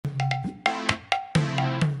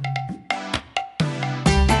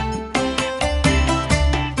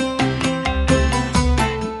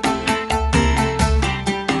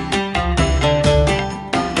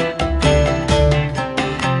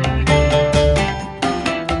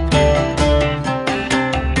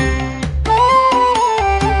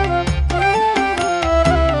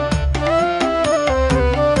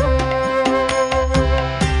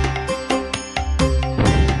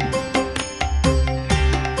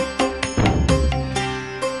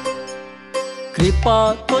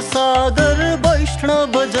कृपाको सागर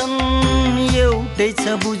वैष्णव जन एउटै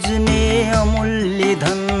छ बुझ्ने अमूल्य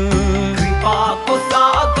धन। कृपाको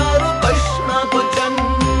सागर वैष्णव जन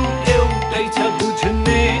एउटै छ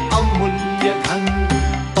बुझ्ने अमूल्य धन।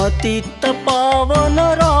 पतित पावन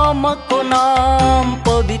रामको नाम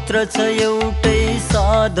पवित्र छ एउटै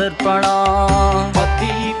सादर प्रणाम।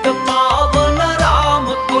 पतित पावन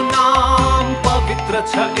रामको नाम पवित्र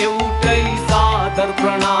छ एउटै सादर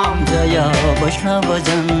प्रणाम। जय वैष्णव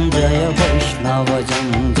जन जय वैष्णव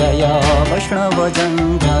जन जय वैष्णव जन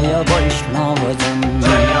जय वैष्णव जन।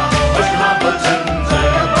 जय वैष्णव जन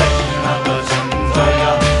जय वैष्णव जन जय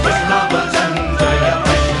वैष्णव जन जय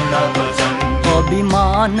वैष्णव जन।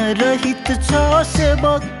 अभिमान रहित छ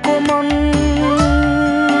सेवकको मन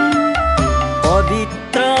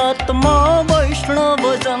पवित्र आत्मा वैष्णव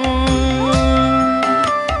जन।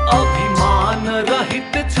 अभिमान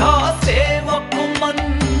रहित छ सेवकको मन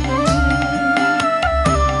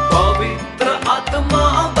पवित्र आत्मा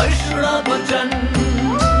वैष्णव जन।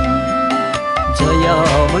 जय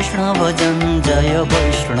वैष्णव जन जय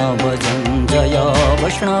वैष्णव जन जय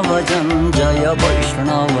वैष्णव जन जय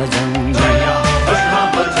वैष्णव जन। जय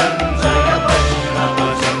वैष्णव जन जय वैष्णव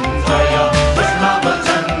जन जय वैष्णव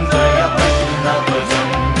जन जय वैष्णव जन।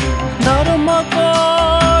 धर्म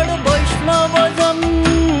काड वैष्णव जन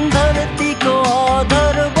धरती को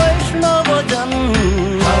आधार वैष्णव जन।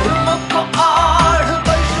 धर्म को आड़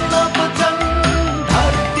वैष्णव जन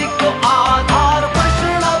धरती को आधार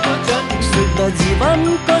वैष्णव जन। शुद्ध जीवन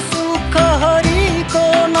को सुख हरि को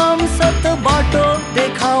नाम सत बाटो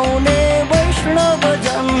देखाउने वैष्णव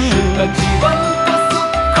जन। शुद्ध जीवन को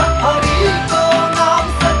सुख हरि को नाम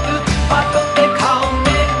सत बाटो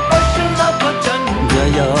देखाउने वैष्णव जन।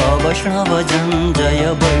 जय वैष्णव जन जय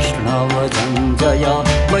वैष्णव जन जय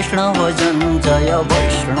वैष्णव जन जय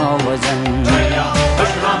वैष्णव जन। जय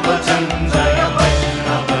वैष्णव जन जय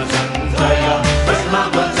वैष्णव जन जय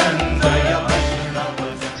वैष्णव जन जय वैष्णव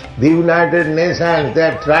जन। The United Nations, they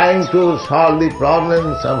are trying to solve the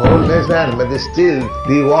problems of whole nation, but still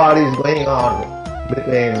the war is going on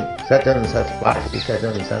between such and such party, such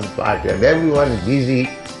and such party, and everyone is busy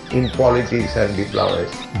in politics and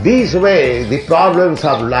diplomacy. This way, the problems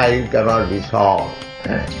of life cannot be solved.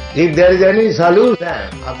 If there is any solution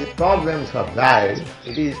of the problems of life,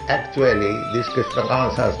 it is actually this Kṛṣṇa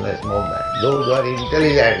consciousness movement. Those who are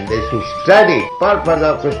intelligent, they should study purpose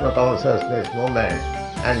of Kṛṣṇa consciousness movement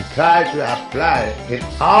and try to apply in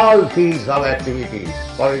all fields of activities,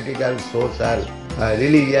 political, social,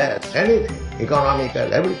 religious, anything, economical,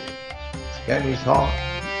 everything can be solved.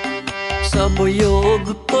 सब योग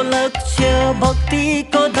को लक्ष्य भक्ति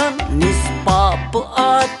को धन निष्पाप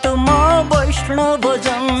आत्मा वैष्णव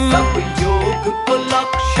जन। सब योग को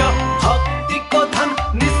लक्ष्य भक्ति को धन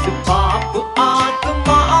निष्पाप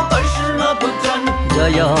आत्मा वैष्णव जन।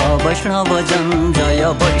 जय वैष्णव जन जय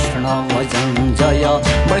वैष्णव जन जय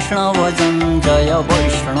वैष्णव जन जय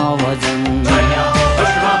वैष्णव जन। जय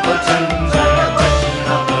वैष्णव जन जय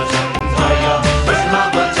वैष्णव जन जय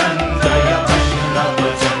वैष्णव जन जय वैष्णव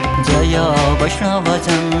जन। जय वैष्णव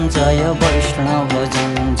जन जय वैष्णव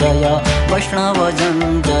जन जय वैष्णव जन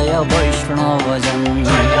जय वैष्णव जन।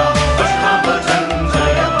 जय वैष्णव जन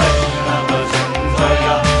जय वैष्णव जन जय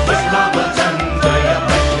वैष्णव जन जय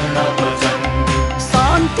वैष्णव जन।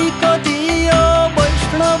 शांति को दिया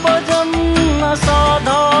वैष्णव जन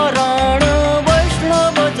असाधारण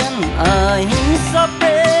वैष्णव जन। अहिंसा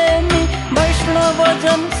प्रेमी वैष्णव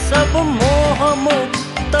जन सब मोह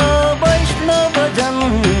मुक्त वैष्णव जन।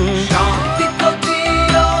 शांति को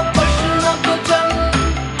दिया वैष्णव जन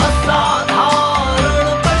असाधारण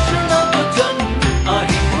वैष्णव जन।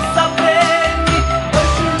 अहिंसा प्रेमी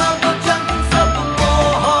वैष्णव जन सब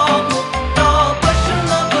मोह मुक्त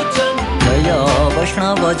वैष्णव जन। जय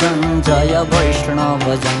वैष्णव जन जय वैष्णव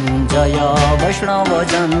जन जय वैष्णव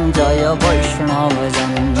जन जय वैष्णव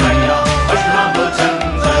जन। जय वैष्णव जन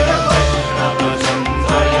जय वैष्णव जन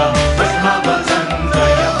जय वैष्णव जन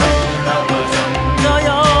जय वैष्णव जन। जय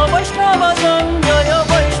वैष्णव जन जय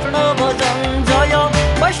वैष्णव जन जय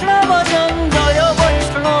वैष्णव जन जय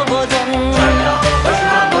वैष्णव जन। जय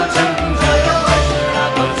वैष्णव जन जय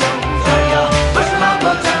वैष्णव जन जय वैष्णव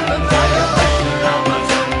जन जय वैष्णव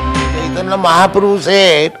जन। चैतन्य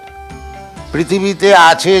महापुरुषের পৃথিবীতে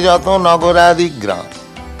আছে যত নগরাদি গ্রাম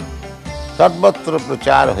সর্বত্র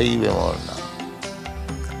প্রচার হইবে মোর নাম।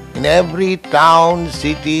 In every town,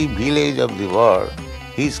 city, village of the world,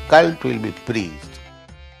 his cult will be preached.